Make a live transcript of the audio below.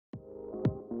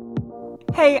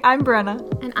Hey, I'm Brenna,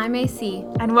 And I'm AC.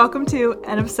 and welcome to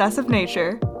An Obsessive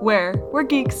Nature, where we're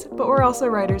geeks, but we're also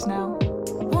writers now.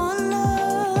 One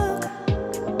look,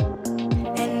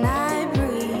 and I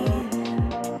breathe.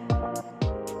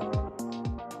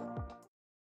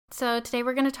 So today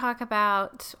we're going to talk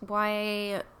about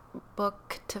YA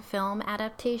book to film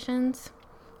adaptations,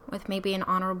 with maybe an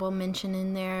honorable mention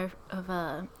in there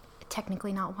of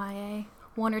technically not YA.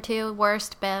 One or two,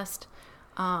 worst, best.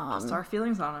 Just our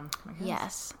feelings on them, I guess.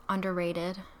 Yes,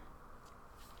 underrated.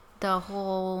 The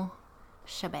whole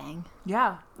shebang.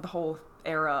 Yeah, the whole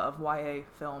era of YA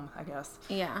film, I guess.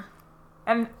 Yeah.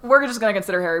 And we're just going to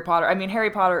consider Harry Potter. I mean, Harry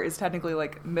Potter is technically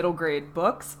like middle grade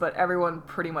books, but everyone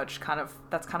pretty much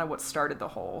that's kind of what started the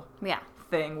whole Yeah.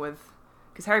 thing with,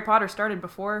 because Harry Potter started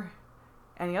before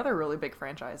any other really big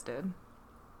franchise did,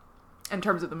 in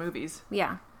terms of the movies.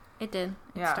 Yeah. It did.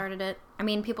 It Yeah. started it. I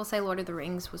mean, people say Lord of the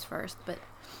Rings was first, but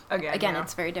Again, yeah.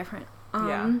 it's very different.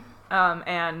 And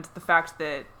the fact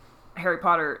that Harry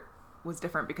Potter was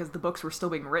different because the books were still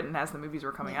being written as the movies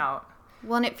were coming out.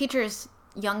 Well, and it features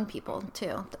young people,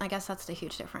 too. I guess that's the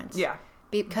huge difference. Yeah.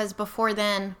 Because before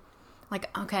then,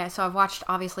 okay, so I've watched,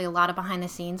 obviously, a lot of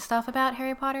behind-the-scenes stuff about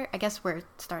Harry Potter. I guess we're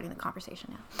starting the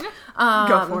conversation now.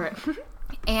 Go for it.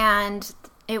 And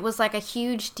it was, like, a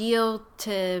huge deal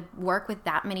to work with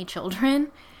that many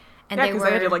children. And Yeah, because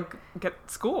they had to, like, get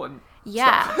school and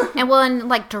yeah. stuff. and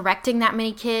like, directing that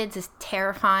many kids is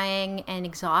terrifying and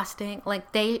exhausting. Like,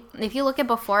 if you look at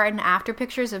before and after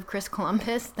pictures of Chris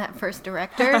Columbus, that first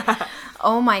director,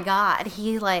 oh my God,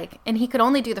 and he could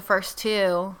only do the first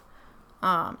two.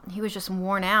 He was just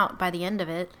worn out by the end of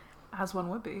it. As one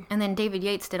would be. And then David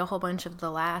Yates did a whole bunch of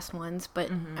the last ones,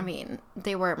 but, I mean,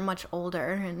 they were much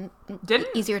older and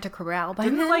easier to corral by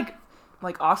Didn't, then.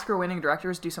 like Oscar-winning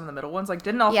directors do some of the middle ones? Like,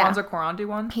 didn't Alfonso Cuarón do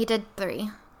one? He did 3.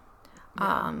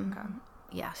 Yeah, okay.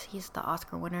 Yes, he's the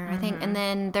Oscar winner, I think. And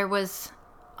then there was,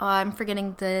 I'm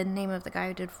forgetting the name of the guy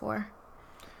who did 4.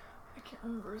 I can't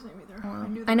remember his name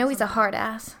either. I know he's a hard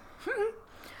ass.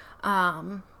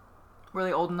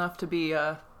 Really old enough to be,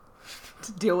 to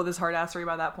deal with his hard-assery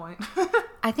by that point.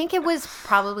 I think it was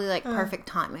probably, like, perfect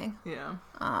timing. Yeah.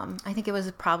 I think it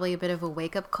was probably a bit of a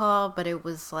wake-up call, but it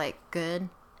was, like, good.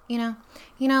 You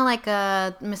know, like,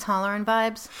 Miss Halloran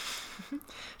vibes.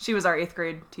 She was our 8th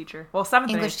grade teacher. Well, 7th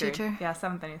English and 8th grade. teacher. Yeah,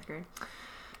 7th and 8th grade.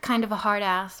 Kind of a hard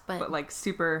ass, but like,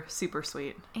 super, super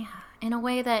sweet. yeah, in a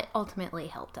way that ultimately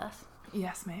helped us.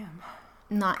 Yes, ma'am.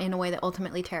 Not in a way that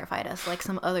ultimately terrified us, like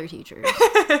some other teachers,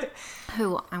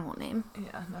 who I won't name.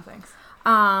 Yeah, no thanks.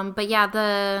 But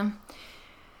yeah,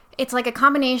 it's like a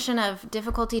combination of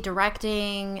difficulty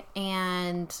directing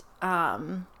and,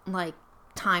 like,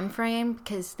 time frame,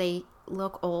 because they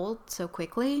look old so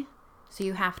quickly. So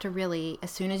you have to really,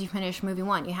 as soon as you finish movie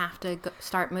 1, you have to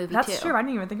start movie 2. That's true. I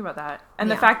didn't even think about that. And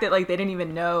Yeah. the fact that, like, they didn't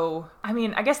even know. I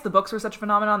mean, I guess the books were such a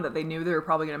phenomenon that they knew they were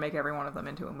probably going to make every one of them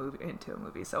into a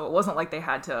movie. So it wasn't like they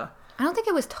had to. I don't think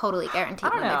it was totally guaranteed I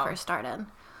don't when know. they first started.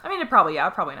 I mean, it probably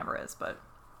never is, but.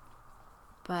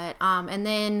 But, and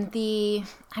then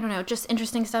I don't know, just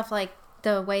interesting stuff like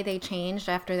the way they changed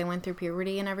after they went through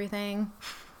puberty and everything.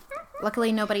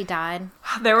 Luckily, nobody died.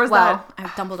 There was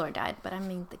Dumbledore died, but I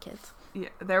mean the kids. Yeah,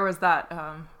 there was that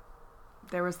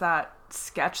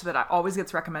sketch that always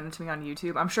gets recommended to me on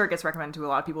YouTube. I'm sure it gets recommended to a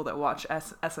lot of people that watch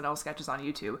SNL sketches on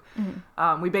YouTube.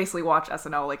 We basically watch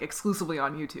SNL, like, exclusively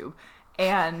on YouTube.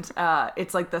 And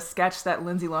it's like the sketch that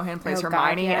Lindsay Lohan plays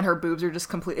Hermione, and her boobs are just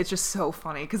complete. It's just so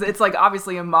funny because it's like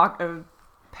obviously a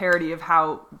parody of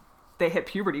how they hit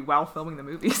puberty while filming the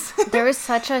movies. There was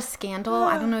such a scandal.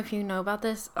 I don't know if you know about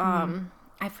this.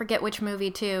 I forget which movie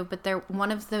too, but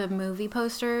one of the movie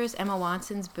posters, Emma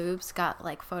Watson's boobs got,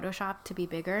 like, photoshopped to be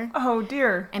bigger. Oh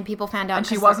dear! And people found out. And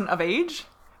she wasn't of age.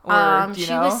 Or do you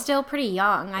she know? was still pretty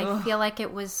young. I feel like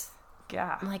it was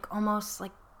like almost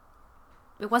like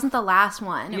it wasn't the last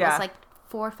one. It was like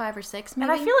 4, 5, or 6 maybe.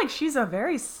 And I feel like she's a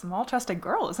very small-chested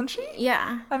girl, isn't she?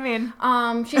 Yeah. I mean,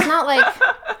 she's not like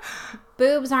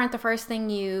boobs aren't the first thing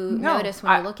you notice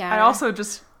when you look at her. I also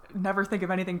just never think of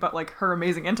anything but, like, her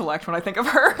amazing intellect when I think of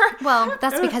her. Well,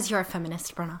 that's because you're a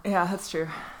feminist, Brenna. Yeah, that's true.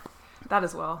 That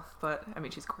as well. But I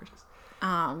mean, she's gorgeous.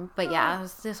 But yeah, it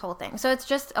was this whole thing. So it's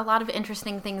just a lot of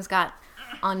interesting things got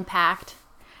unpacked.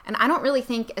 And I don't really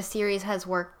think a series has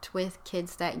worked with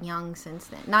kids that young since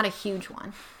then. Not a huge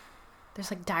one. There's,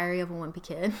 like, Diary of a Wimpy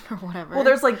Kid or whatever. Well,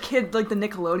 there's, like, the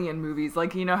Nickelodeon movies.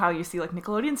 Like, you know how you see, like,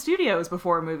 Nickelodeon Studios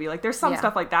before a movie. Like, there's some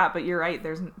stuff like that, but you're right.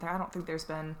 I don't think there's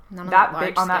been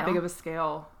that big of a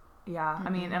scale. Yeah. Mm-hmm. I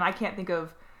mean, and I can't think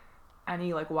of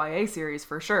any, like, YA series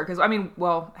for sure. Because, I mean,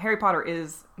 well, Harry Potter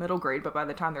is middle grade, but by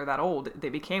the time they're that old, they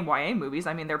became YA movies.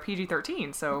 I mean, they're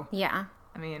PG-13, so. Yeah.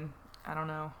 I mean, I don't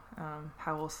know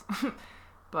how else,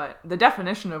 but the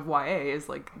definition of YA is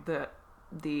like the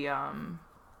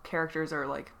characters are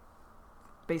like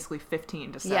basically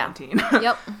 15 to 17.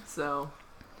 Yep. So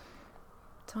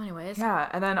anyways. yeah,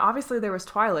 and then obviously there was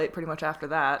Twilight pretty much after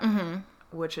that,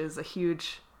 which is a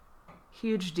huge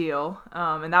deal.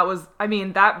 And that was, I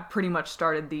mean, that pretty much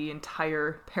started the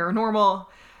entire paranormal.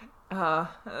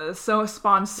 So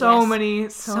spawned so many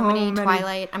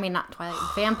Twilight. I mean, not Twilight.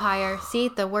 Vampire. See,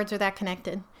 the words are that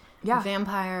connected. Yeah.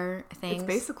 Vampire things. It's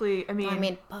basically, I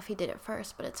mean, Buffy did it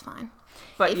first, but it's fine.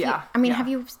 But Have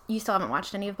you still haven't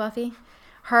watched any of Buffy?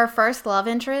 Her first love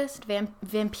interest,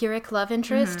 vampiric love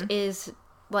interest, is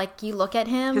like, you look at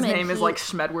him. His name is like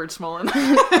Schmedward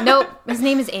Smullen. Nope, his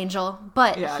name is Angel,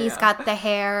 but he's yeah. got the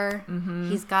hair,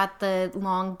 he's got the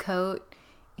long coat,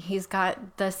 he's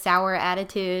got the sour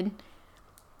attitude.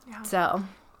 Yeah. So,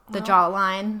 the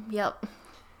jawline, yep.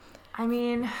 I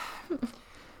mean,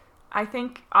 I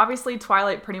think obviously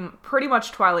Twilight pretty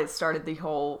much Twilight started the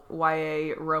whole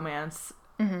YA romance.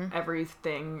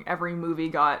 Everything, every movie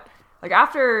got like,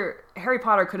 after Harry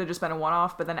Potter could have just been a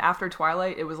one-off, but then after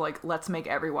Twilight it was like, let's make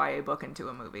every YA book into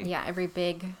a movie. Yeah, every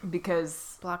big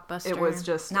because blockbuster. It was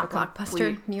just not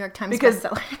blockbuster, New York Times because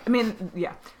bestseller. I mean,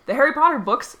 yeah, the Harry Potter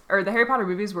books or the Harry Potter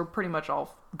movies were pretty much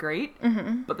all great,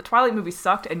 but the Twilight movie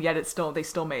sucked, and yet they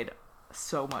still made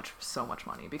so much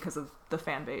money because of the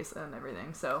fan base and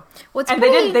everything. So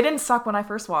they didn't suck when I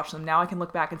first watched them. Now I can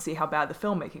look back and see how bad the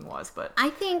filmmaking was, but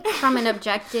I think from an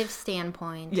objective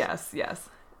standpoint, yes,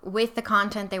 with the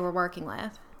content they were working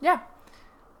with,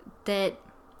 that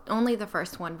only the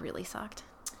first one really sucked.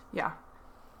 Yeah.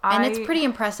 And it's pretty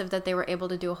impressive that they were able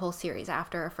to do a whole series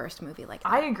after a first movie like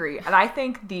that. I agree. And I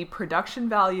think the production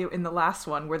value in the last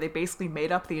one, where they basically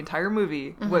made up the entire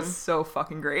movie, was so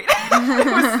fucking great. It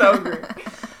was so great.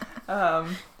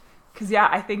 Because, yeah,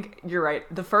 I think you're right.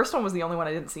 The first one was the only one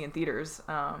I didn't see in theaters.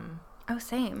 Oh,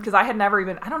 same. Because I hadn't really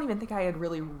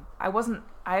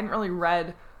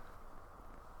read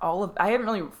I hadn't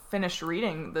really finished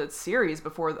reading the series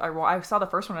before I saw the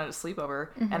first one at a sleepover,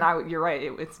 and you're right,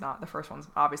 it's not, the first one's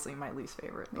obviously my least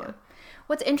favorite, but yeah.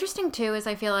 What's interesting too is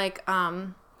I feel like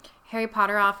Harry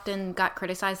Potter often got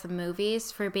criticized in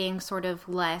movies for being sort of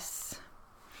less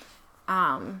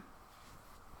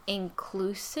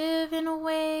inclusive in a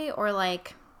way, or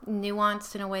like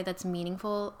nuanced in a way that's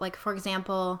meaningful. Like, for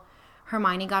example,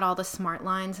 Hermione got all the smart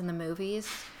lines in the movies,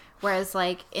 whereas,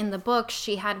 like, in the books,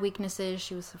 she had weaknesses.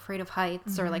 She was afraid of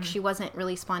heights, or, like, she wasn't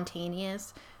really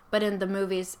spontaneous. But in the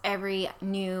movies, every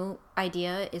new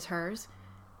idea is hers,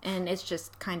 and it's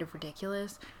just kind of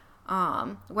ridiculous.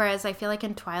 Whereas I feel like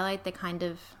in Twilight, they kind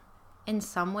of, in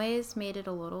some ways, made it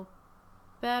a little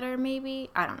better, maybe?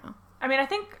 I don't know. I mean, I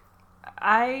think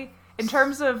in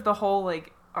terms of the whole,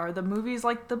 like, are the movies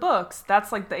like the books?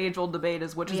 That's, like, the age-old debate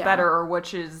is which is better, or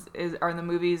which are the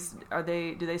movies,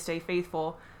 do they stay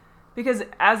faithful? Because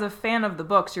as a fan of the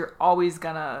books, you're always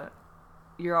gonna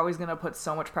put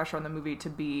so much pressure on the movie to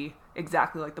be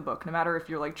exactly like the book, no matter if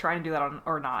you're like trying to do that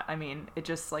or not. I mean, it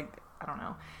just, like, I don't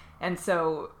know. And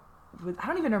so I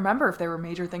don't even remember if there were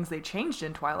major things they changed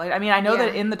in Twilight. I mean, I know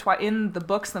that in the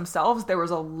books themselves, there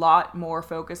was a lot more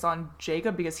focus on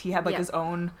Jacob, because he had like his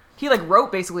own. He like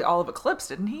wrote basically all of Eclipse,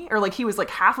 didn't he? Or like he was like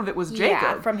half of it was Jacob.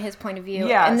 Yeah, from his point of view.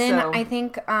 Yeah, and then I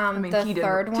think the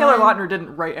third one. Taylor Lautner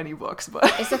didn't write any books, but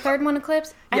is the third one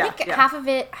Eclipse? I think half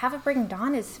of Breaking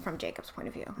Dawn is from Jacob's point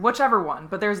of view. Whichever one,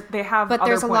 but there's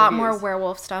a lot more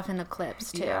werewolf stuff in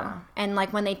Eclipse too. Yeah. And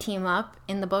like when they team up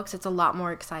in the books, it's a lot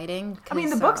more exciting. I mean,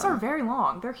 the books are very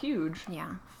long; they're huge.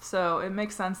 Yeah. So it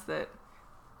makes sense that,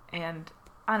 and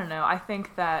I don't know. I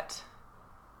think that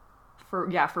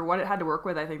for what it had to work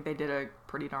with, I think they did a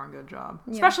pretty darn good job,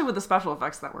 especially with the special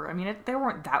effects that were. I mean, they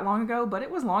weren't that long ago, but it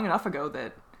was long enough ago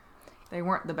that they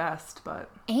weren't the best. But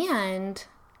and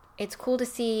it's cool to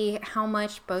see how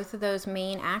much both of those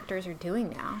main actors are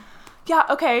doing now. Yeah,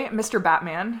 okay, Mr.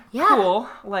 Batman. Yeah. Cool.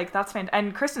 Like, that's fantastic.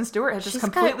 And Kristen Stewart has just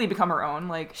completely become her own.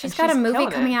 Like, she's got a movie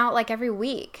coming out like every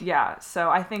week. Yeah, so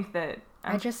I think that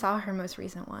I just saw her most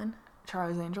recent one.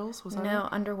 Charlie's Angels, was that No, it?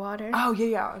 Underwater. Oh,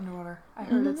 yeah, Underwater. I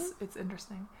heard it's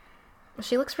interesting.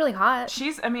 She looks really hot.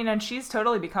 She's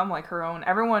totally become like her own.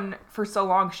 Everyone, for so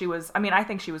long, I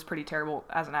think she was pretty terrible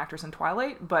as an actress in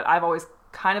Twilight, but I've always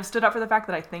kind of stood up for the fact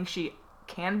that I think she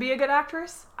can be a good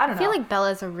actress. I don't know. I feel like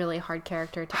Bella's a really hard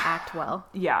character to act well.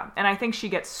 Yeah, and I think she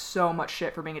gets so much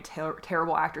shit for being a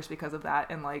terrible actress because of that,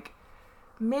 and like,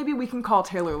 maybe we can call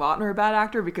Taylor Lautner a bad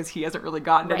actor because he hasn't really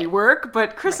gotten any work,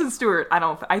 but Kristen Stewart,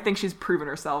 I think she's proven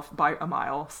herself by a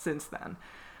mile since then.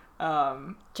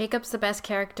 Jacob's the best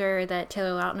character that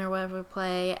Taylor Lautner will ever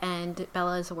play, and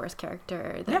Bella is the worst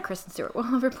character that Kristen Stewart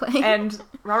will ever play. And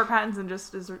Robert Pattinson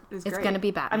just is it's great. going to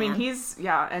be Batman. I mean,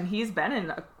 he's been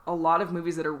in a lot of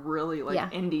movies that are really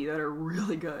indie that are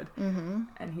really good. Mm-hmm.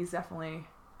 And he's definitely,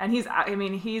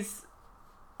 he's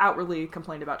outwardly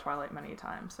complained about Twilight many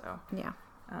times. So yeah,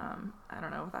 I don't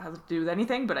know if that has to do with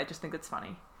anything, but I just think it's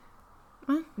funny.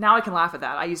 Now I can laugh at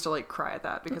that. I used to cry at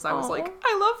that because I was like,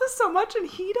 I love this so much and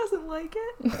he doesn't like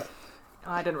it.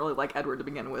 I didn't really like Edward to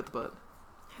begin with, but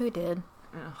who did?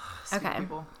 Okay.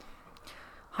 People.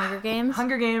 Hunger Games?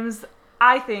 Hunger Games,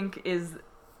 I think, is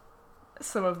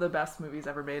some of the best movies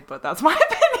ever made, but that's my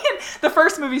opinion. The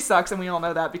first movie sucks, and we all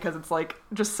know that because it's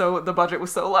just so, the budget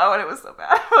was so low and it was so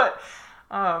bad. But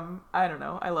I don't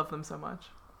know. I love them so much.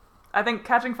 I think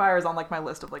Catching Fire is on my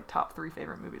list of top 3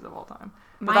 favorite movies of all time.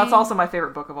 But that's also my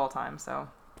favorite book of all time, so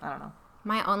I don't know.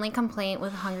 My only complaint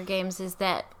with Hunger Games is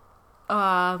that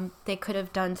they could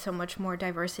have done so much more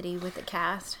diversity with the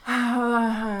cast.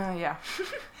 Yeah.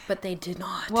 But they did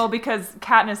not. Well, because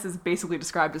Katniss is basically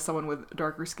described as someone with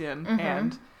darker skin,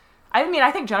 and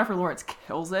I think Jennifer Lawrence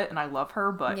kills it, and I love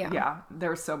her, but yeah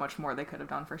there's so much more they could have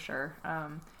done for sure.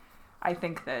 I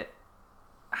think that,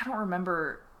 I don't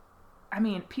remember...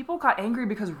 people got angry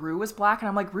because Rue was black, and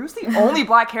I'm like, Rue's the only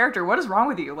black character. What is wrong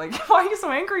with you? Why are you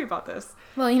so angry about this?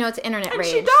 Well, it's internet and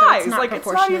rage. She dies. So it's not it's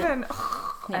not even...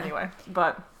 Yeah. Anyway,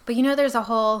 but there's a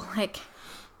whole, I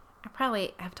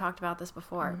probably have talked about this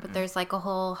before, but there's a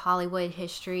whole Hollywood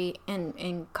history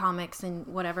in comics and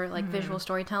whatever, visual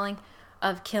storytelling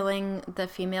of killing the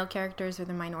female characters or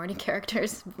the minority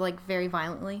characters, very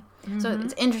violently. So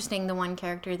it's interesting, the one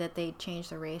character that they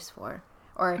changed the race for.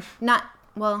 Or not,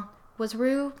 was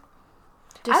Rue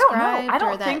described? I don't know. I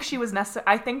don't think she was necessary.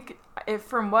 I think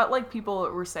from what people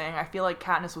were saying, I feel like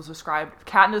Katniss was described.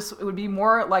 It would be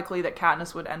more likely that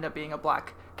Katniss would end up being a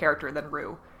black character than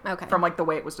Rue. Okay. From the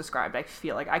way it was described, I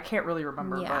feel I can't really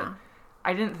remember, but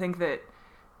I didn't think that.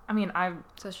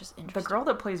 So it's just interesting. The girl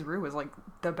that plays Rue is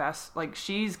the best.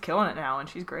 She's killing it now, and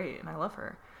she's great, and I love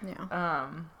her. Yeah.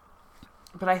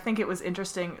 But I think it was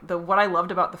interesting. What I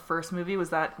loved about the first movie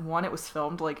was that, one, it was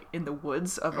filmed in the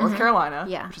woods of North Carolina,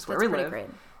 which is where we live. Great.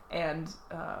 And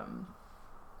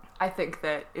I think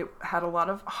that it had a lot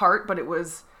of heart, but it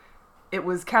was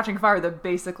Catching Fire that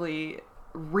basically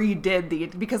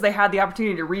redid because they had the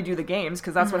opportunity to redo the games,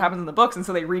 because that's what happens in the books, and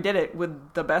so they redid it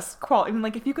with the best quality.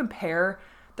 if you compare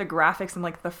the graphics in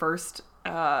the first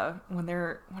when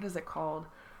they're, what is it called,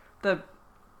 the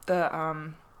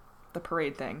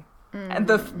parade thing. And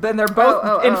then they're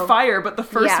both in fire, but the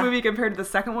first movie compared to the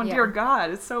second one, dear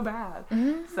God, it's so bad.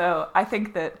 So I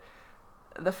think that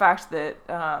the fact that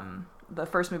the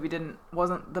first movie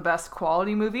wasn't the best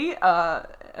quality movie,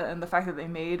 and the fact that they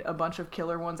made a bunch of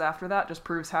killer ones after that just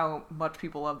proves how much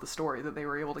people love the story that they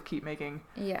were able to keep making.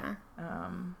 Yeah.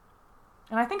 And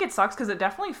I think it sucks because it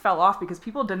definitely fell off because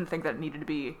people didn't think that it needed to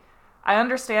be. I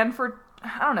understand for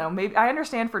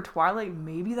Twilight,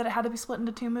 maybe that it had to be split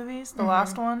into 2 movies, the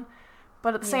last one.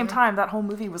 But at the same time, that whole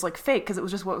movie was fake because it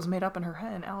was just what was made up in her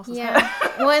head, Alice's head.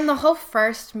 Well, and the whole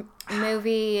first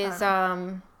movie is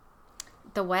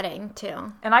the wedding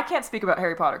too. And I can't speak about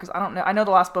Harry Potter because I don't know. I know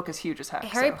the last book is huge as heck.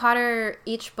 Harry Potter,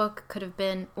 each book could have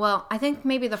been, I think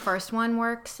maybe the first one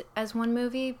works as one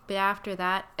movie, but after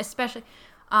that, especially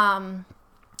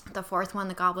the fourth one,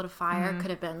 The Goblet of Fire, could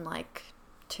have been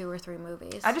 2 or 3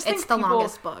 movies. I just think it's the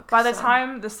longest book. By the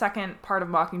time the second part of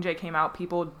Mockingjay came out,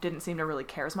 people didn't seem to really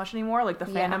care as much anymore. The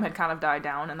fandom had kind of died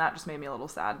down, and that just made me a little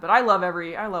sad. But I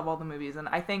love all the movies, and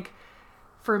I think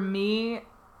for me,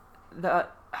 the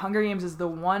Hunger Games is the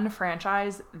one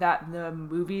franchise that the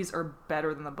movies are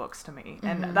better than the books to me.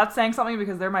 And that's saying something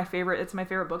because they're my favorite. It's my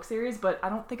favorite book series, but I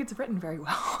don't think it's written very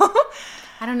well.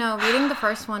 I don't know. Reading the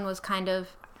first one was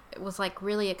it was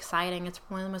really exciting. It's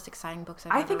one of the most exciting books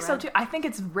I've ever read. I think so too. I think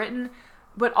it's written,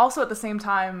 but also at the same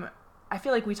time, I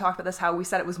feel we talked about this, how we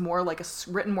said it was more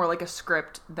written more like a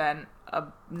script than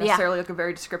necessarily a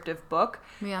very descriptive book.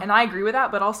 Yeah. And I agree with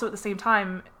that, but also at the same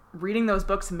time, reading those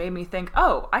books made me think,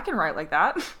 oh, I can write like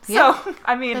that. So,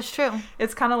 that's true.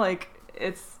 It's kind of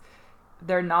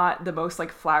they're not the most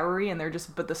flowery, and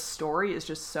but the story is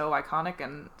just so iconic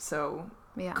and so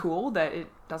cool that it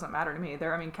doesn't matter to me.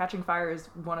 Catching Fire is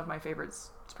one of my favorites.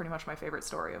 It's pretty much my favorite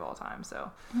story of all time.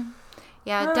 So,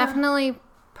 yeah, definitely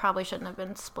probably shouldn't have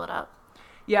been split up.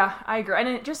 Yeah, I agree.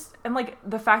 And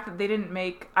the fact that they didn't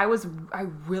make, I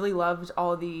really loved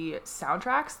all the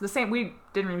soundtracks. The same, we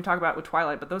didn't even talk about with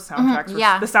Twilight, but those soundtracks,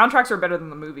 the soundtracks were better than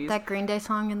the movies. That Green Day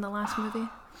song in the last movie.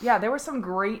 Yeah, there was some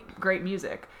great, great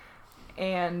music.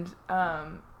 And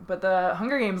but the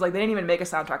Hunger Games, like, they didn't even make a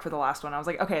soundtrack for the last one. I was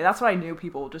like, okay, that's what I knew.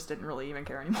 People just didn't really even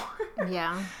care anymore.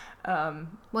 Yeah.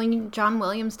 Well, John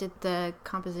Williams did the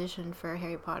composition for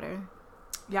Harry Potter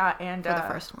Yeah, and for the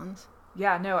first ones.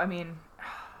 Yeah, no, I mean,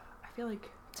 I feel like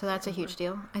So that's a huge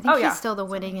deal. I think yeah. he's still the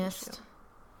It's a huge winningest deal.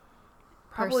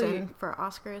 person for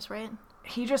Oscars, right?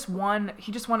 he just won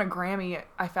a Grammy,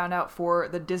 I found out, for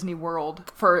the Disney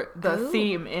World, for the Ooh.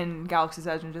 theme in Galaxy's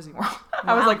Edge and Disney World.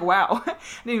 I was Wow. like, wow. I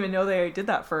didn't even know they did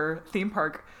that for theme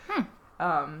park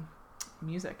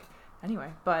music.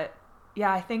 Anyway, but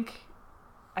yeah, I think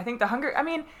the Hunger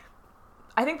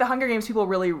Games people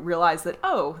really realized that,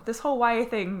 oh, this whole YA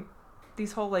thing,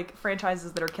 these whole, like,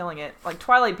 franchises that are killing it, like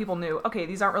Twilight, people knew, okay,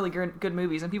 these aren't really good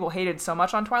movies, and people hated so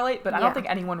much on Twilight, but I Yeah. don't think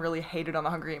anyone really hated on the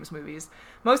Hunger Games movies,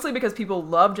 mostly because people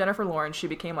loved Jennifer Lawrence. She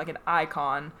became, like, an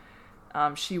icon.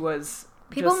 She was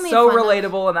People just made so fun of-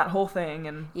 relatable in that whole thing,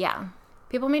 and Yeah.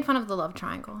 People made fun of the love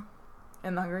triangle.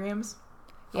 in the Hunger Games.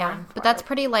 Yeah. Or in But that's Twilight.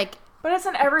 pretty, like... But it's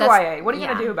in every that's- YA. What are you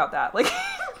yeah. gonna do about that? Like,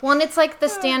 Well, and it's like the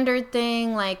standard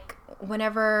thing, like,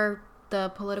 whenever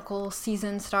the political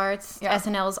season starts, Yeah.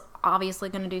 SNL's obviously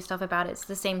going to do stuff about it. It's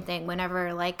the same thing.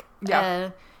 Whenever, like, Yeah.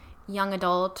 a young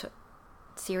adult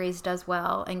series does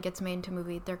well and gets made into a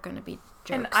movie, they're going to be jokes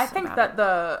and I think about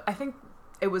that I think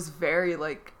it was very,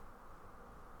 like,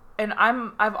 and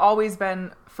I've always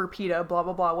been for PETA, blah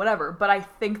blah blah, whatever. But I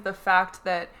think the fact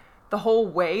that the whole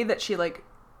way that she, like,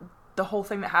 the whole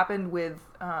thing that happened with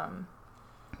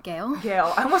Gail.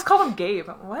 Gail, I almost called him Gabe.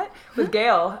 What? With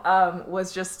Gail,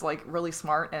 was just, like, really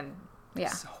smart and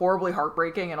Yeah. horribly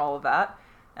heartbreaking and all of that.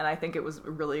 And I think it was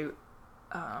really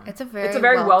It's a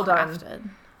very well done. crafted.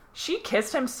 She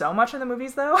kissed him so much in the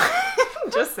movies, though.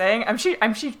 Just saying. I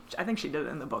think she did it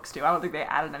in the books too. I don't think they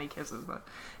added any kisses, but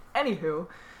anywho,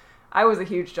 I was a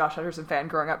huge Josh Hutcherson fan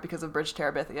growing up because of Bridge to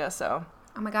Terabithia. So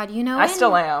Oh my god, you know, I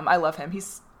still am. I love him.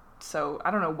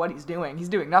 I don't know what he's doing. He's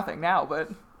doing nothing now, but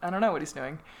I don't know what he's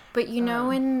doing. But you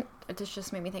know, this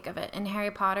just made me think of it. In Harry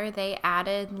Potter, they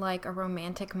added, like, a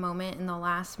romantic moment in the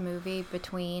last movie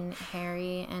between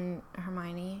Harry and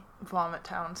Hermione. Vomit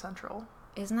Town Central.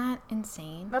 Isn't that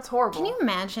insane? That's horrible. Can you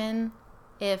imagine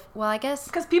if, well, I guess,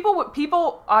 Because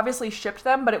people obviously shipped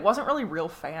them, but it wasn't really real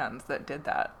fans that did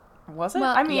that, was it?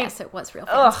 well, I mean, yes, it was real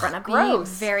fans. ugh, Brenna. Be gross.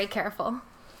 very careful.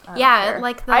 I don't Yeah, care.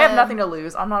 like I have nothing to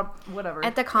lose. I'm not, whatever.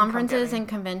 At the You come get conferences me. and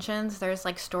conventions, there's,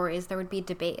 like, stories. There would be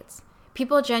debates.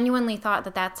 People genuinely thought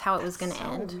that that's how it was going to so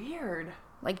end. weird.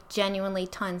 Like, genuinely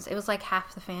tons. It was like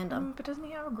half the fandom. But doesn't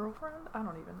he have a girlfriend? I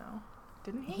don't even know.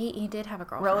 Didn't he? He did have a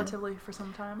girlfriend. Relatively for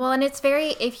some time. Well, and it's very,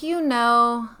 if you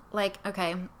know, like,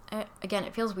 okay, again,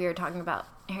 it feels weird talking about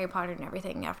Harry Potter and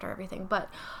everything after everything, but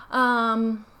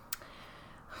that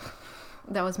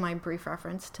was my brief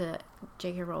reference to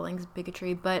J.K. Rowling's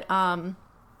bigotry, but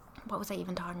what was I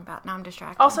even talking about? Now I'm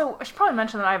distracted. Also, I should probably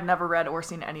mention that I've never read or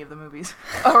seen any of the movies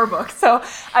or books. So,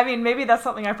 I mean, maybe that's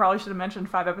something I probably should have mentioned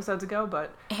 5 episodes ago,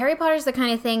 but Harry Potter's the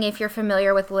kind of thing, if you're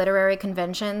familiar with literary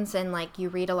conventions and, like, you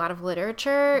read a lot of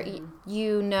literature,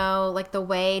 you know, like, the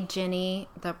way Ginny,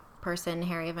 the person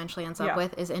Harry eventually ends up Yeah.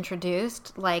 with, is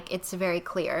introduced, like, it's very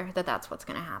clear that that's what's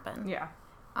going to happen. yeah.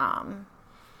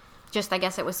 Just, I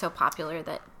guess it was so popular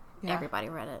that Yeah. everybody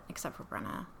read it, except for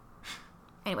Brenna.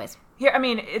 Anyways. Here, I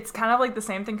mean, it's kind of like the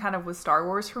same thing kind of with Star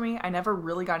Wars for me. I never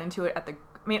really got into it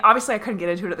obviously I couldn't get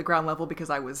into it at the ground level because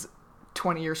I was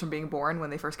 20 years from being born when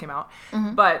they first came out.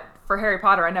 But for Harry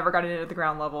Potter, I never got into it at the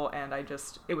ground level, and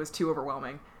it was too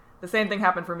overwhelming. The same thing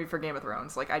happened for me for Game of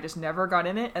Thrones. Like, I just never got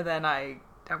in it, and then I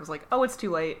was like, oh, it's too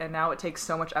late, and now it takes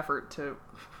so much effort to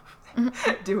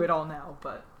do it all now.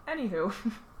 But anywho.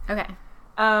 Okay.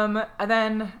 And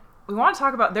then we want to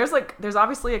talk about, there's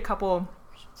obviously a couple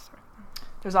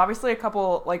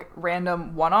like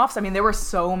random one-offs. I mean, there were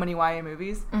so many YA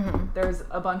movies. There's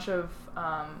a bunch of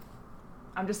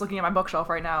I'm just looking at my bookshelf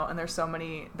right now, and there's so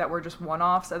many that were just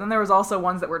one-offs, and then there was also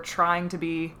ones that were trying to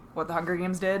be what the Hunger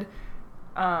Games did,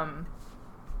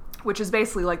 which is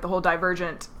basically like the whole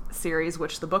Divergent series,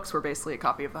 which the books were basically a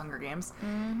copy of the Hunger Games.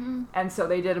 And so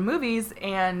they did a movies,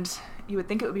 and you would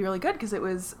think it would be really good because it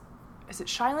was, is it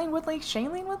Shailene Woodley?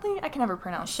 I can never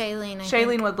pronounce.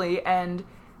 Shailene Woodley, and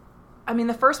I mean,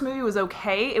 the first movie was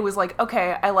okay. It was like,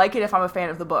 okay, I like it if I'm a fan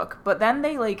of the book. But then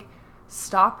they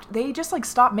stopped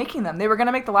making them. They were going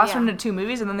to make the last one into 2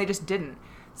 movies, and then they just didn't.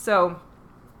 So,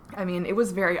 I mean, it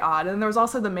was very odd. And there was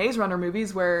also the Maze Runner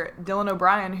movies where Dylan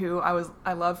O'Brien, who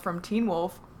I love from Teen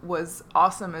Wolf, was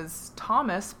awesome as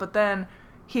Thomas, but then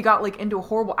he got into a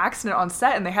horrible accident on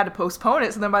set and they had to postpone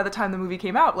it. So then by the time the movie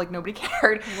came out, nobody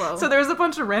cared. Whoa. So there was a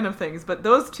bunch of random things, but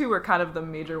those 2 were kind of the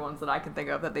major ones that I can think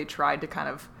of that they tried to kind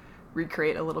of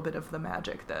recreate a little bit of the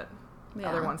magic that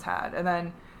other ones had. And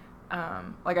then,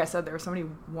 like I said, there were so many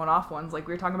one-off ones. Like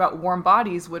we were talking about Warm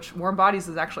Bodies, which Warm Bodies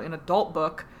is actually an adult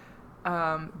book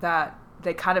that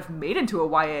they kind of made into a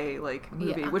YA like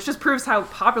movie, which just proves how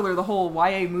popular the whole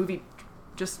YA movie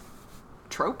just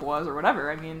trope was, or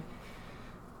whatever. I mean,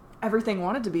 everything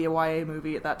wanted to be a YA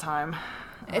movie at that time.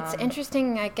 It's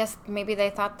interesting. I guess maybe they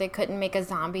thought they couldn't make a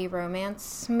zombie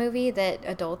romance movie that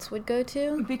adults would go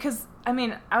to. Because, I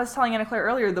mean, I was telling Anna Claire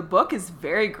earlier, the book is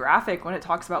very graphic when it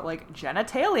talks about, like,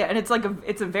 genitalia. And it's, like,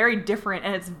 it's a very different,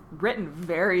 and it's written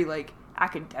very, like,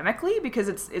 academically, because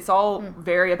it's all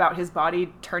very about his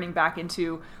body turning back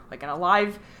into, like, an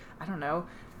alive, I don't know.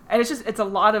 And it's a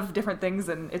lot of different things,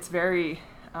 and it's very...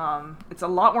 it's a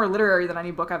lot more literary than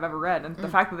any book I've ever read, and the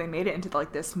fact that they made it into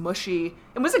like this mushy,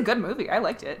 it was a good movie, I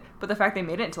liked it, but the fact they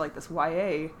made it into like this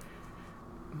YA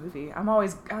movie,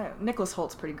 Nicholas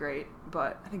Holt's pretty great,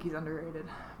 but I think he's underrated.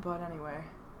 But anyway,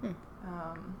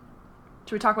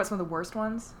 should we talk about some of the worst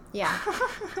ones? Yeah.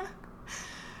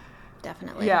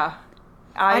 Definitely. Yeah.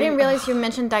 I didn't realize you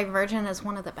mentioned Divergent as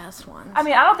one of the best ones. I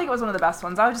mean, I don't think it was one of the best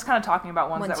ones. I was just kind of talking about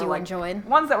ones that were like enjoyed.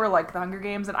 Ones that were like The Hunger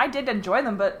Games, and I did enjoy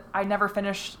them, but I never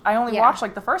finished. I only watched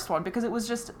like the first one because it was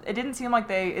just. It didn't seem like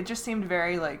it just seemed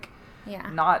very like. Yeah.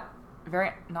 Not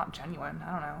genuine.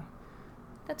 I don't know.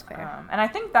 That's fair. And I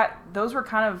think that those were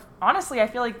kind of honestly. I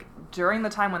feel like during the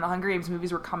time when the Hunger Games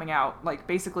movies were coming out, like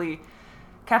basically,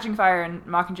 Catching Fire and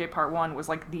Mockingjay Part 1 was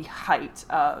like the height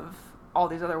of all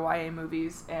these other YA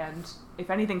movies, and if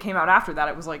anything came out after that,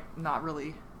 it was like not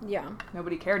really,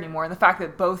 nobody cared anymore. And the fact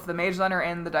that both the Mage Runner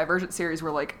and the Divergent series were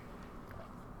like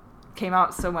came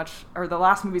out so much, or the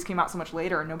last movies came out so much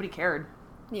later, and nobody cared.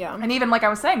 Yeah. And even like I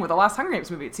was saying with the last Hunger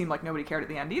Games movie, it seemed like nobody cared at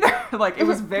the end either. Like it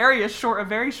was a very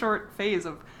short phase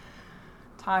of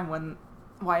time when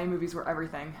YA movies were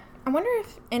everything. I wonder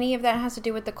if any of that has to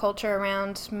do with the culture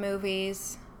around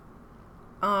movies.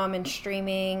 And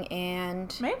streaming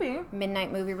and maybe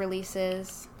midnight movie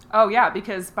releases. Oh yeah,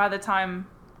 because by the time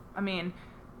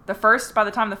the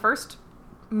first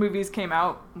movies came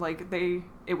out, like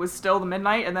it was still the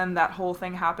midnight, and then that whole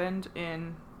thing happened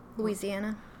in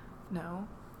Louisiana. No,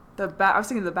 I was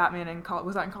thinking of the Batman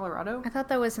was that in Colorado? I thought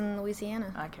that was in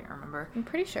Louisiana. I can't remember. I'm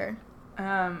pretty sure.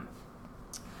 Are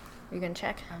you gonna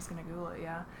check? I was gonna Google it.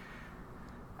 Yeah,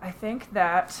 I think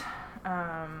that.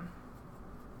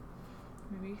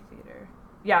 Movie theater.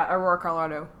 Yeah, Aurora,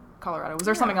 Colorado. Was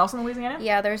there something else in Louisiana?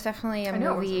 Yeah, there's definitely a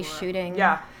movie shooting.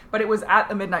 Yeah, but it was at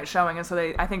a midnight showing, and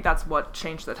so I think that's what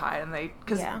changed the tide. And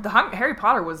because Harry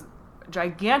Potter was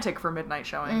gigantic for midnight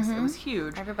showings. It was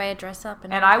huge. Everybody would dress up.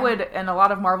 And in a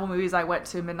lot of Marvel movies, I went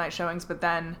to midnight showings, but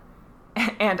then,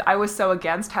 and I was so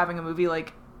against having a movie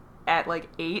like at like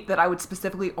 8 that I would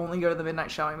specifically only go to the midnight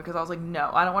showing because I was like,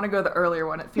 no, I don't want to go to the earlier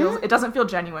one. It doesn't feel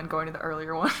genuine going to the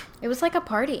earlier one. It was like a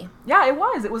party. Yeah, it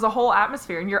was. It was a whole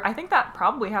atmosphere, and I think that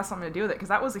probably has something to do with it because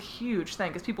that was a huge thing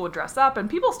because people would dress up, and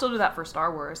people still do that for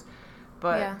Star Wars,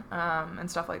 but and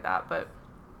stuff like that. But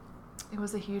it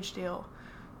was a huge deal.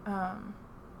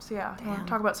 So yeah, you want to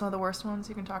talk about some of the worst ones?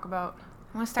 You can talk about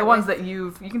the ones that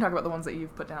you can talk about the ones that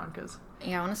you've put down because.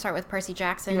 Yeah, I want to start with Percy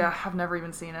Jackson. Yeah, I've never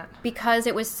even seen it. Because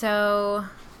it was the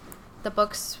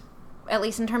books, at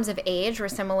least in terms of age, were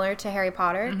similar to Harry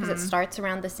Potter because it starts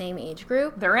around the same age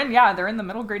group. They're in the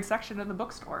middle grade section of the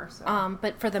bookstore. So.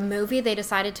 But for the movie, they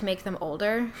decided to make them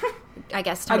older. I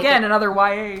guess another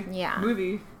YA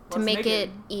movie to make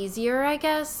it easier, I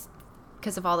guess,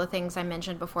 because of all the things I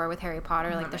mentioned before with Harry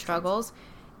Potter, like the struggles. Sense.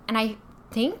 And I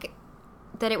think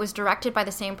that it was directed by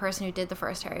the same person who did the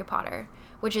first Harry Potter,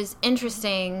 which is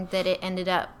interesting that it ended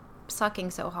up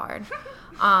sucking so hard.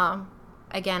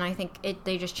 Again, I think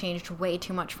they just changed way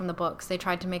too much from the books. They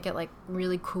tried to make it like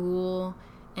really cool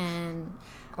and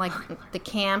like the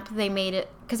camp. They made it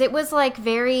because it was like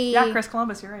very Chris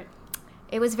Columbus. You're right.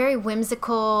 It was very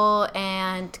whimsical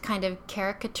and kind of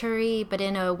caricature-y, but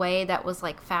in a way that was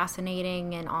like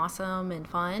fascinating and awesome and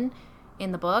fun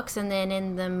in the books. And then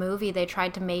in the movie, they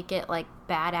tried to make it like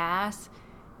badass,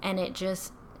 and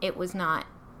it was not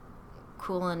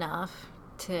cool enough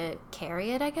to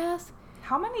carry it, I guess.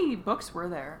 How many books were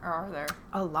there, or are there?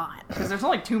 A lot. Because there's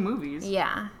only 2 movies.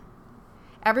 Yeah.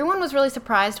 Everyone was really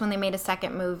surprised when they made a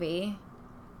second movie.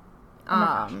 Oh my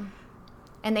gosh.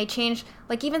 And they changed,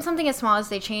 like, even something as small as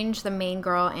they changed the main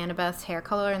girl, Annabeth's hair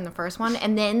color in the first one,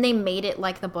 and then they made it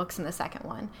like the books in the second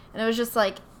one. And it was just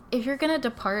like, if you're gonna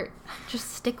depart,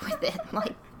 just stick with it.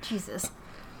 Like, Jesus.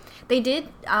 They did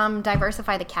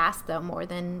diversify the cast, though, more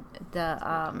than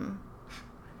the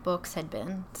books had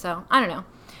been. So, I don't know.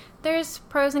 there's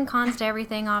pros and cons to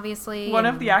everything, obviously. One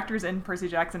and- of the actors in Percy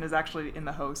Jackson is actually in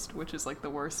The Host, which is like the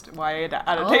worst YA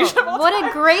adaptation of all what time.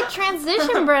 a great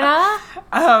transition, Britta.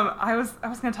 I was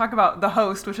going to talk about The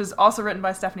Host, which is also written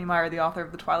by Stephanie Meyer, the author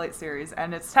of the Twilight series,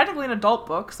 and it's technically an adult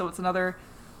book, so it's another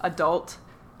adult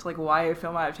to like YA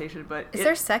film adaptation. But Is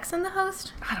there sex in The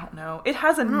Host? I don't know. It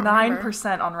has a don't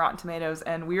 9% on Rotten Tomatoes,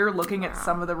 and we were looking at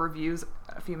some of the reviews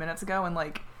a few minutes ago, and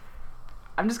like,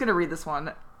 I'm just gonna read this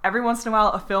one. Every once in a while,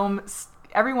 a film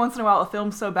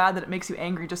so bad that it makes you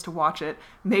angry just to watch it.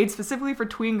 Made specifically for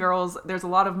tween girls, there's a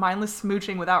lot of mindless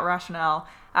smooching without rationale,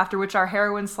 after which our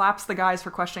heroine slaps the guys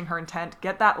for questioning her intent.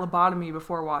 Get that lobotomy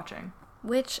before watching.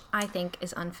 Which I think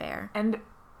is unfair. And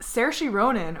Saoirse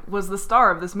Ronan was the star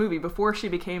of this movie before she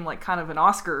became like kind of an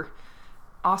Oscar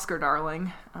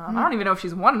darling. I don't even know if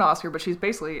she's won an Oscar, but she's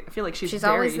basically, I feel like she's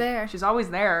always there. She's always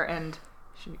there, and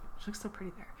she looks so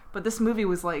pretty there. But this movie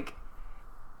was like,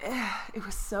 it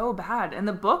was so bad, and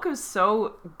the book was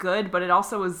so good, but it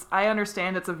also was, I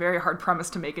understand it's a very hard premise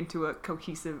to make into a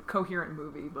coherent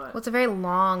movie, but Well, it's a very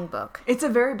long book. it's a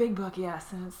very big book,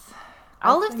 yes, and it's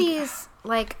All of these,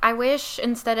 like, I wish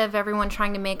instead of everyone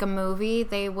trying to make a movie,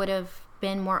 they would have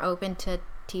been more open to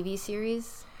TV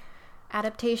series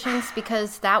adaptations,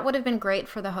 because that would have been great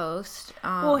for The Host.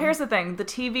 Well, here's the thing. The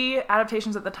TV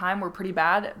adaptations at the time were pretty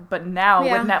bad, but now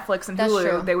Yeah, with Netflix and that's Hulu,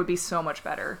 true. they would be so much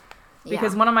better.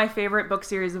 Because Yeah. one of my favorite book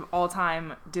series of all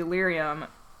time, Delirium,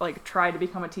 like tried to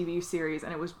become a TV series,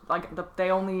 and it was like the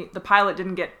pilot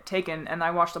didn't get taken, and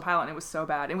I watched the pilot and it was so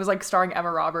bad. It was like starring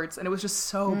Emma Roberts, and it was just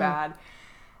so bad.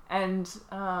 And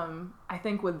I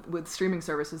think with streaming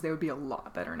services, they would be a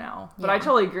lot better now. But I Yeah.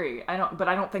 totally agree. I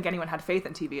don't think anyone had faith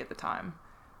in TV at the time,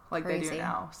 like they do Crazy.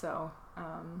 now. So.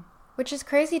 Which is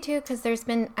crazy, too, because there's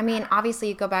been, I mean, obviously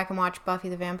you go back and watch Buffy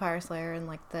the Vampire Slayer, and,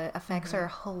 like, the effects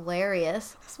are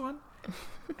hilarious. This one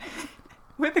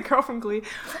with the girl from Glee.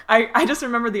 I just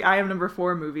remember the I Am Number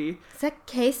 4 movie. Is that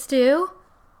Kay Stu?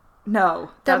 No,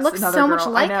 That that's looks another so much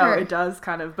girl. like I know her. it does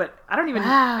kind of, but I don't even.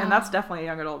 Wow. And that's definitely a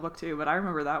young adult book too. But I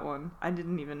remember that one. I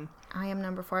didn't even. I Am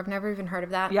Number 4. I've never even heard of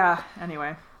that. Yeah.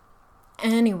 Anyway.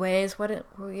 Anyways, what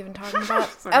were we even talking about?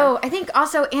 Sorry. Oh, I think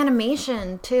also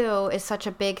animation, too, is such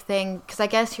a big thing. Because I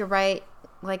guess you're right.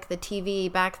 Like, the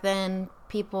TV back then,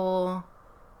 people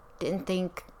didn't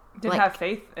think... Didn't like, have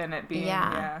faith in it being.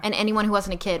 yeah. And anyone who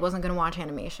wasn't a kid wasn't going to watch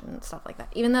animation and stuff like that.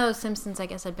 Even though Simpsons, I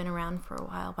guess, had been around for a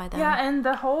while by then. Yeah, and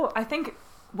the whole. I think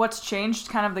what's changed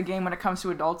kind of the game when it comes to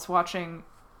adults watching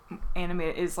anime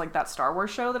is like that Star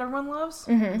Wars show that everyone loves,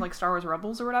 like Star Wars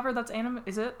Rebels or whatever. That's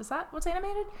Is that what's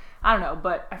animated? I don't know,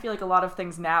 but I feel like a lot of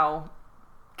things now,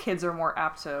 kids are more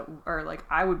apt to, or like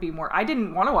I would be more. I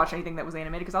didn't want to watch anything that was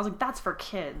animated because I was like, that's for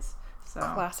kids. So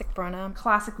Classic Brenna.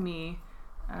 classic me.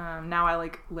 Now I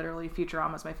like literally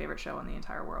Futurama is my favorite show in the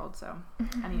entire world. So,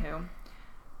 anywho,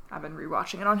 I've been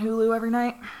rewatching it on Hulu every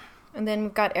night. And then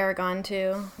we've got Aragon,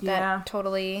 too. That Yeah.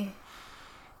 totally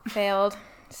failed,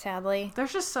 sadly.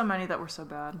 There's just so many that were so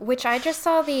bad. Which I just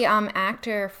saw the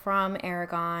actor from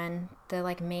Aragon, the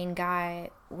like main guy,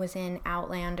 was in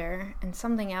Outlander and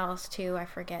something else too. I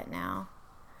forget now.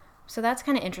 So that's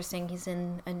kind of interesting. He's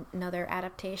in another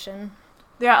adaptation.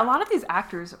 Yeah, a lot of these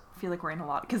actors feel like we're in a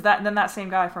lot because that same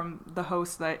guy from The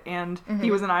Host he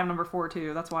was in I Am Number 4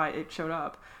 too. That's why it showed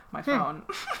up my phone.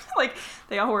 Like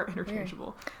they all were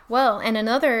interchangeable. Well, and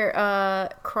another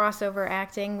crossover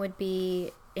acting would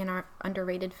be in our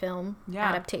underrated film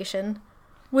adaptation,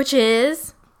 which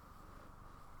is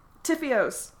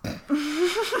Tifios.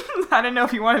 I didn't know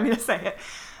if you wanted me to say it.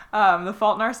 The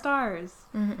Fault in Our Stars.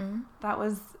 Mm-hmm. That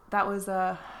was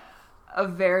a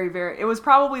very, very. It was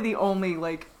probably the only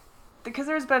like because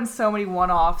there's been so many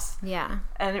one-offs. Yeah.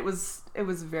 And it was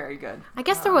very good. I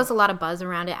guess there was a lot of buzz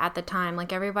around it at the time.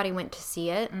 Like, everybody went to see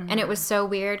it. And it was so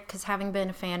weird, because having been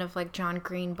a fan of, like, John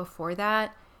Green before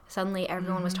that, suddenly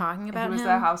everyone was talking about him. It was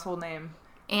a household name.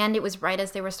 And it was right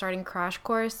as they were starting Crash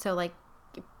Course, so, like...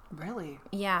 Really?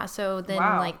 Yeah, so then,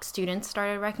 like, students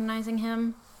started recognizing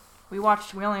him. We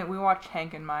watched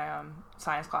Hank in my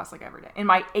science class like every day. In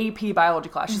my AP biology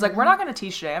class. She's like, we're not going to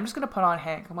teach today. I'm just going to put on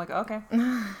Hank. I'm like, okay.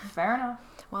 Fair enough.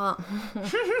 Well,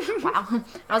 wow.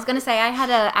 I was going to say, I had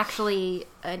an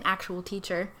actual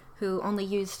teacher who only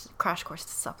used Crash Course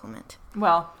to supplement.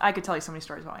 Well, I could tell you so many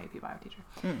stories about my AP bio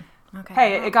teacher. Okay.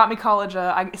 Hey, it got me college.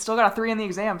 I still got a 3 in the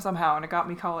exam somehow, and it got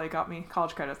me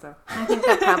college credits, though. I think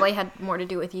that probably had more to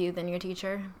do with you than your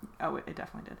teacher. Oh, it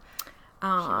definitely did. She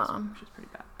was pretty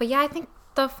bad. But yeah, I think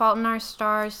The Fault in Our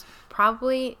Stars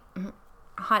probably,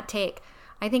 hot take,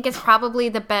 I think it's probably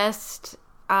the best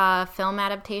film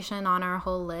adaptation on our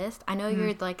whole list. I know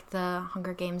you're like the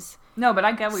Hunger Games No, but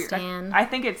I get what you're stan. I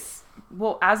think it's,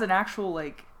 well, as an actual,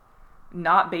 like,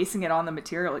 not basing it on the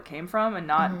material it came from and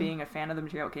not being a fan of the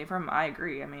material it came from, I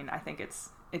agree. I mean, I think it's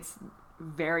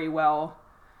very well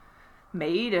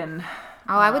made and...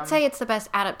 I would say it's the best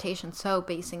adaptation, so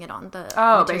basing it on the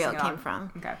material it came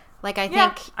from. Okay. Like, I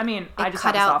think I mean, I just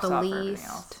cut have a out soft the spot for everything least.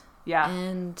 else. Yeah.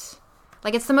 And,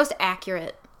 like, it's the most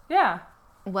accurate, Yeah.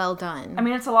 well done. I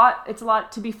mean, it's a lot,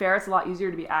 to be fair, it's a lot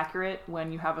easier to be accurate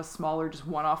when you have a smaller, just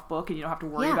one-off book and you don't have to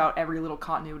worry Yeah. about every little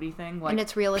continuity thing. Like And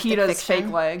it's realistic PETA's fiction.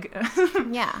 fake leg.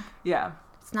 Yeah. Yeah.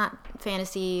 It's not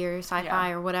fantasy or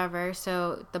sci-fi or whatever,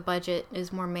 so the budget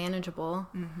is more manageable.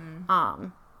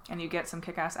 And you get some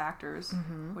kick-ass actors,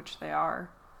 which they are.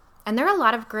 And there are a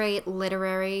lot of great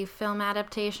literary film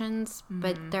adaptations,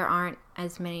 but there aren't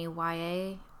as many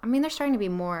YA. I mean, there's starting to be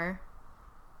more,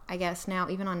 I guess, now,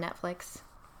 even on Netflix,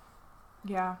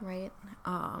 Yeah. right?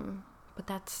 But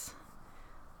that's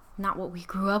not what we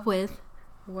grew up with,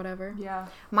 or whatever. Yeah.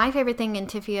 My favorite thing in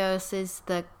Tifios is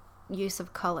the use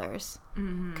of colors.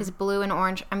 Because blue and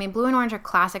orange are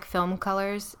classic film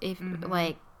colors. If,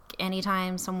 like,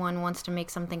 anytime someone wants to make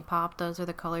something pop, those are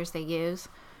the colors they use.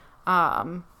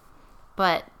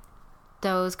 But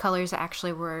those colors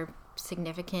actually were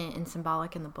significant and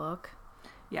symbolic in the book.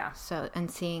 Yeah. So, and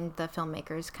seeing the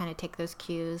filmmakers kind of take those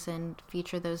cues and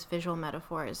feature those visual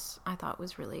metaphors, I thought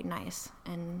was really nice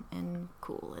and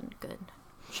cool and good.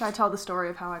 Should I tell the story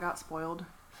of how I got spoiled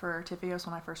for Tifios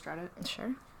when I first read it?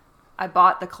 Sure. I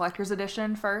bought the collector's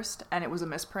edition first, and it was a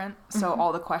misprint. So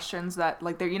all the questions that,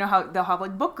 like, you know how they'll have,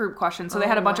 like, book group questions. So they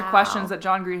had a bunch of questions that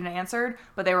John Green had answered,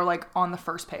 but they were, like, on the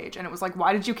first page. And it was like,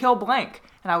 why did you kill blank?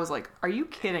 And I was like, are you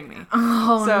kidding me?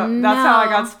 Oh, so no. that's how I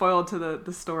got spoiled to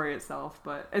the story itself.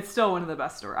 But it's still one of the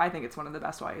best stories. I think it's one of the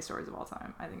best YA stories of all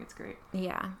time. I think it's great.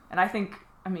 Yeah. And I think,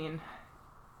 I mean,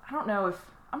 I'm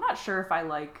not sure if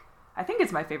I think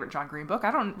it's my favorite John Green book.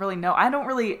 I don't really know. I don't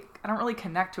really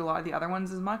connect to a lot of the other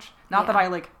ones as much. Not that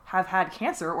I have had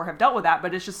cancer or have dealt with that,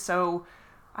 but it's just so,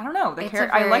 I don't know.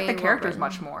 I like the characters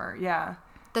much more. Yeah.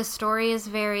 The story is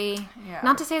very,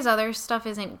 not to say his other stuff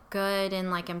isn't good and,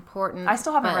 like, important. I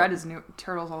still haven't read his new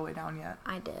Turtles All the Way Down yet.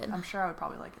 I did. I'm sure I would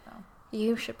probably like it though.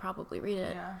 You should probably read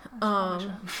it.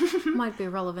 Yeah. Might be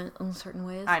relevant in certain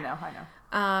ways. I know.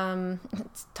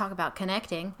 Let's talk about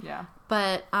connecting. Yeah.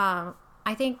 But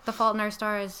I think The Fault in Our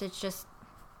Stars, it's just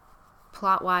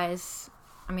plot-wise,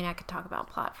 I mean, I could talk about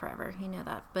plot forever, you know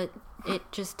that, but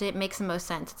it makes the most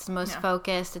sense. It's the most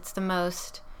focused. It's the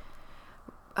most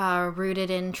rooted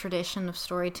in tradition of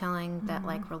storytelling that,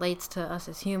 like, relates to us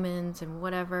as humans, and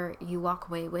whatever. You walk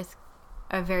away with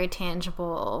a very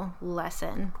tangible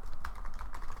lesson.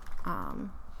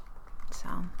 So.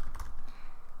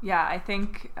 Yeah, I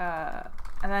think, and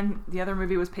then the other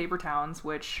movie was Paper Towns,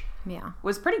 which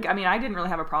was pretty good. I mean, I didn't really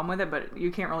have a problem with it, but you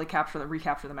can't really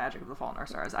recapture the magic of The Fault in Our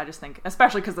Stars. I just think,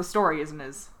 especially because the story isn't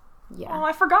as... Yeah. Oh,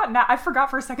 I forgot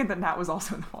for a second that Nat was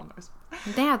also in The Fault in Our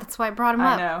Stars. Yeah, that's why I brought him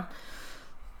up. I know.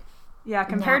 Yeah,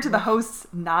 compared to the host's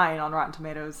 9 on Rotten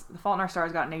Tomatoes, The Fault in Our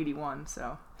Stars got an 81,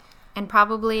 so... And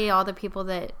probably all the people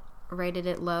that rated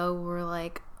it low were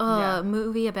like, a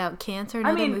movie about cancer,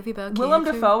 another movie about Willem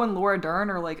cancer. Dafoe and Laura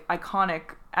Dern are, like,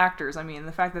 iconic actors. I mean,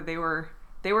 the fact that they were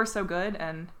so good,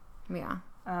 and Yeah.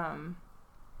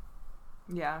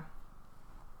 Yeah.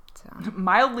 So.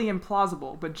 Mildly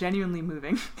implausible, but genuinely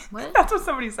moving. What? That's what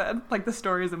somebody said. Like, the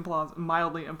story is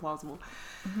mildly implausible.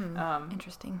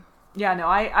 Interesting. Yeah, no,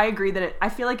 I agree that I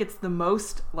feel like it's the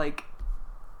most, like,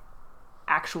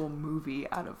 actual movie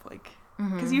out of, like...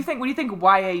 Because when you think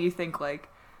YA, you think, like...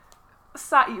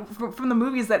 from the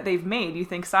movies that they've made, you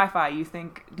think sci-fi, you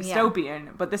think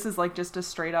dystopian, but this is, like, just a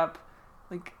straight up,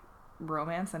 like,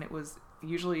 romance, and it was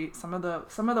usually some of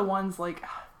the ones, like...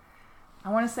 I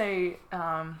want to say,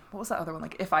 what was that other one?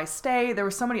 Like, If I Stay. There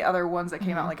were so many other ones that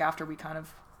came out, like, after we kind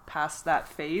of passed that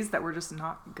phase that were just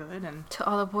not good. And To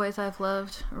All the Boys I've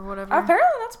Loved, or whatever.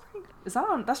 apparently that's pretty good. Is that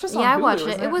on? That's just on Hulu, I watched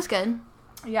isn't it. It was good.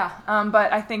 Yeah.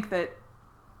 But I think that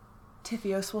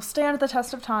Tifios will stand the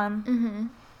test of time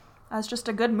as just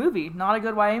a good movie. Not a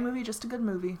good YA movie, just a good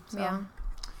movie. So. Yeah.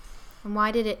 And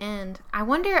why did it end?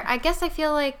 I guess I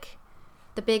feel like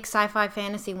the big sci-fi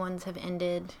fantasy ones have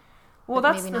ended. Well,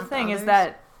 that's the thing, is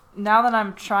that now that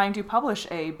I'm trying to publish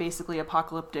a basically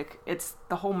apocalyptic,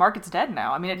 the whole market's dead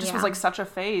now. I mean, it just was like such a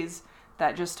phase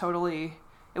that just totally,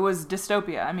 it was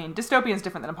dystopia. I mean, dystopian is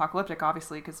different than apocalyptic,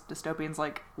 obviously, because dystopian's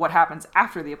like what happens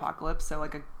after the apocalypse, so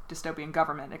like a dystopian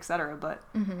government, etc. But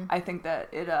I think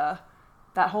that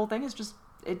that whole thing is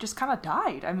it just kind of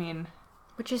died. I mean,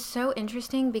 which is so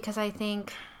interesting because I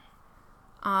think,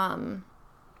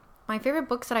 my favorite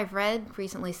books that I've read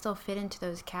recently still fit into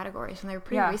those categories, and they were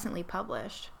pretty recently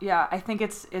published. Yeah, I think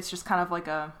it's just kind of like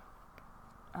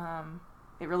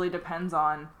it really depends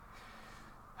on,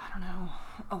 I don't know,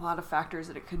 a lot of factors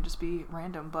that it could just be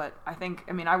random. But I think,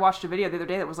 I mean, I watched a video the other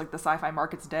day that was like the sci-fi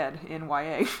market's dead in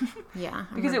YA. Yeah.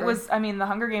 Because it was, I mean, the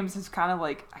Hunger Games is kind of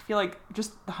like, I feel like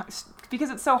just because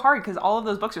it's so hard because all of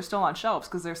those books are still on shelves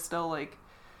because they're still like,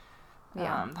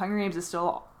 Yeah. Hunger Games is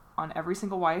still on every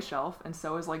single YA shelf, and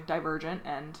so is like Divergent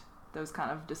and those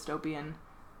kind of dystopian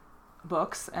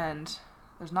books, and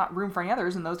there's not room for any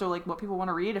others, and those are like what people want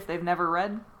to read. If they've never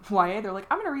read YA, they're like,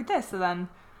 I'm gonna read this. So then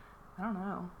I don't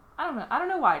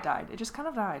know why it died. It just kind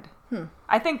of died.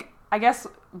 I guess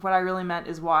what I really meant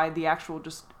is why the actual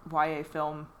just YA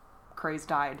film craze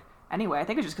died anyway. I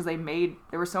think it's just because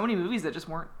there were so many movies that just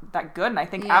weren't that good, and I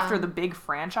think after the big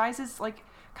franchises like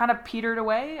kind of petered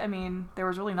away, I mean, there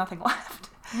was really nothing left.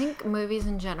 I think movies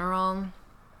in general,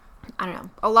 I don't know.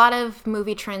 A lot of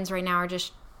movie trends right now are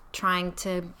just trying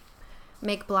to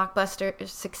make blockbuster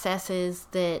successes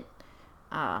that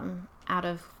out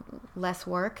of less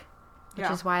work, which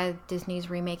is why Disney's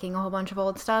remaking a whole bunch of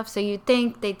old stuff. So you'd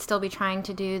think they'd still be trying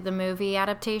to do the movie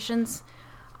adaptations,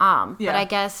 but I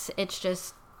guess it's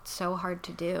just so hard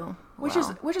to do. Which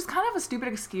is kind of a stupid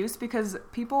excuse because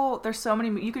there's so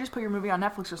many, you could just put your movie on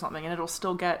Netflix or something and it'll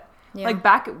still get, like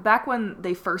back when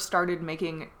they first started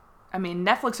making, I mean,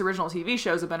 Netflix original TV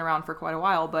shows have been around for quite a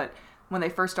while, but when they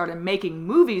first started making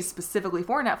movies specifically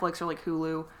for Netflix or like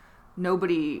Hulu,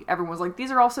 everyone was like, these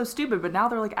are all so stupid, but now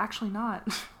they're like, actually not.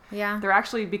 Yeah. They're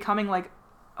actually becoming like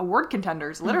award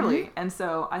contenders, literally. Mm-hmm. And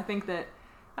so I think that,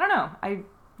 I don't know,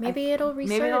 Maybe it'll resurge.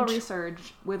 Maybe it'll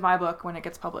resurge with my book when it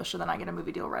gets published, and then I get a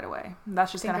movie deal right away.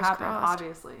 That's just going to happen,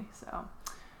 obviously. So,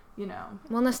 you know.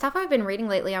 Well, the stuff I've been reading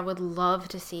lately, I would love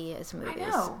to see as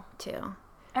movies, too.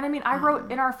 And I mean, I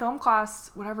wrote in our film class,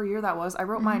 whatever year that was, I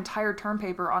wrote my entire term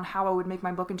paper on how I would make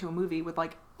my book into a movie with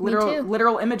like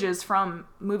literal images from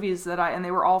movies and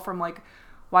they were all from like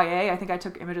YA. I think I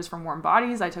took images from Warm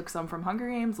Bodies. I took some from Hunger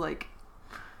Games. Like,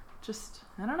 just,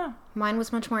 I don't know. Mine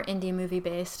was much more indie movie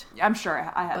based. I'm sure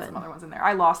I had some other ones in there.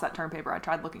 I lost that term paper. I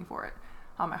tried looking for it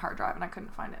on my hard drive and I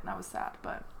couldn't find it, and I was sad.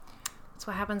 But that's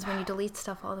what happens when you delete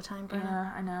stuff all the time, Brenna.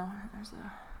 Yeah, I know.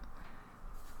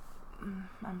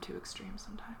 I'm too extreme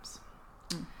sometimes.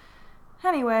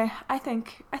 Anyway, I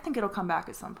think it'll come back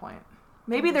at some point.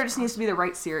 Maybe there just needs to be the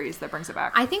right series that brings it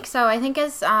back. I think so. I think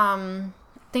as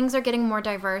things are getting more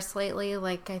diverse lately,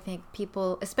 like I think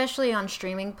people, especially on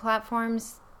streaming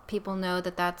platforms, people know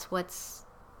that that's what's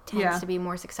tends to be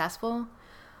more successful.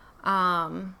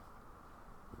 And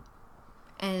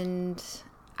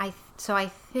I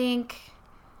think,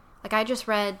 like, I just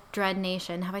read Dread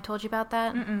Nation. Have I told you about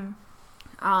that? Mm-mm.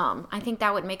 I think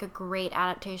that would make a great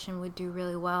adaptation, would do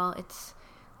really well. It's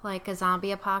like a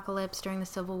zombie apocalypse during the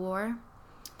Civil War.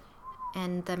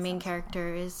 And the main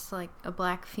character is like a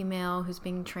black female who's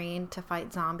being trained to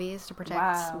fight zombies to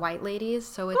protect white ladies.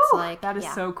 So it's that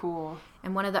is so cool.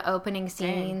 And one of the opening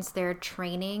scenes, they're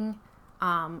training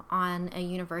on a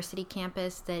university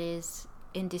campus that is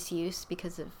in disuse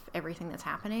because of everything that's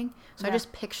happening. So I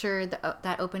just picture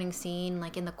that opening scene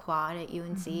like in the quad at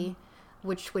UNC,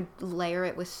 which would layer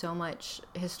it with so much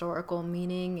historical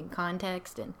meaning and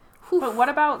context. And but what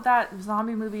about that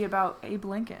zombie movie about Abe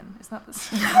Lincoln? Isn't that the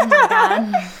same? Oh my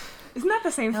god. Isn't that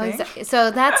the same thing?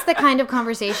 So that's the kind of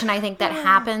conversation I think that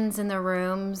happens in the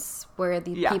rooms where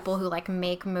the people who like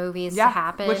make movies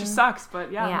happen. Which sucks,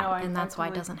 but and that's why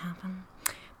it doesn't happen.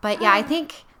 But yeah, I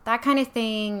think that kind of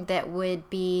thing that would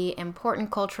be important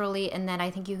culturally, and that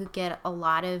I think you could get a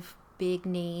lot of big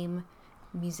name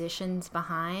musicians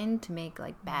behind to make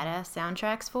like badass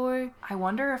soundtracks for. I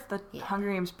wonder if the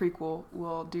Hunger Games prequel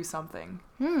will do something.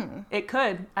 It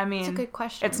could. I mean, it's a good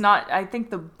question. It's not. I think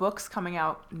the book's coming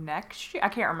out next year. I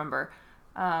can't remember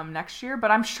next year,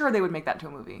 but I'm sure they would make that into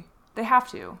a movie. They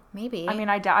have to. Maybe. I mean,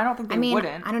 I don't think they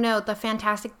wouldn't. I don't know. The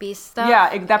Fantastic Beasts stuff.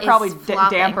 Yeah, that probably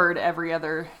dampened every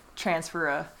other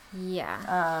transfer.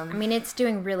 I mean, it's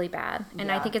doing really bad,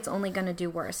 and I think it's only going to do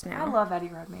worse now. I love Eddie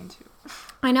Redmayne too.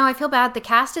 I know. I feel bad. The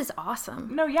cast is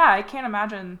awesome. No, yeah, I can't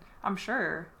imagine. I'm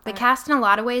sure the cast in a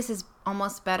lot of ways is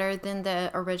almost better than the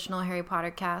original Harry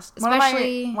Potter cast.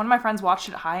 Especially one of my friends watched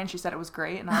it high and she said it was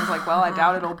great, and I was like, well, I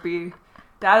doubt it'll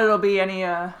be any.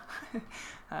 I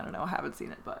don't know. I haven't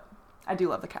seen it, but I do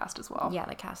love the cast as well. Yeah,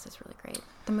 the cast is really great.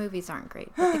 The movies aren't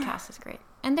great, but the cast is great.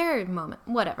 And their moment,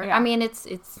 whatever. Yeah. I mean, it's.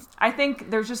 I think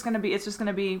it's just gonna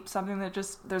be something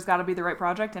that there's got to be the right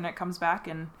project, and it comes back,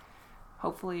 and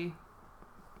hopefully,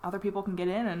 other people can get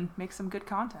in and make some good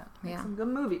content, make some good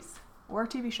movies or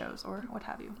TV shows or what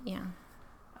have you. Yeah.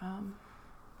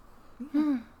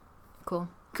 Cool.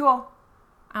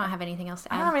 I don't have anything else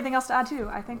to add. I don't have anything else to add too.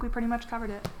 I think we pretty much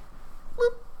covered it.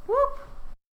 Whoop whoop.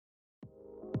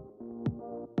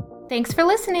 Thanks for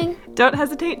listening. Don't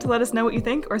hesitate to let us know what you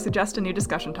think or suggest a new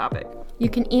discussion topic. You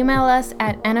can email us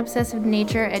at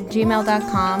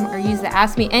anobsessivenature@gmail.com or use the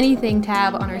Ask Me Anything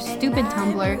tab on our stupid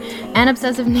Tumblr,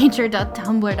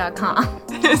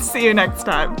 anobsessivenature.tumblr.com. See you next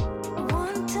time.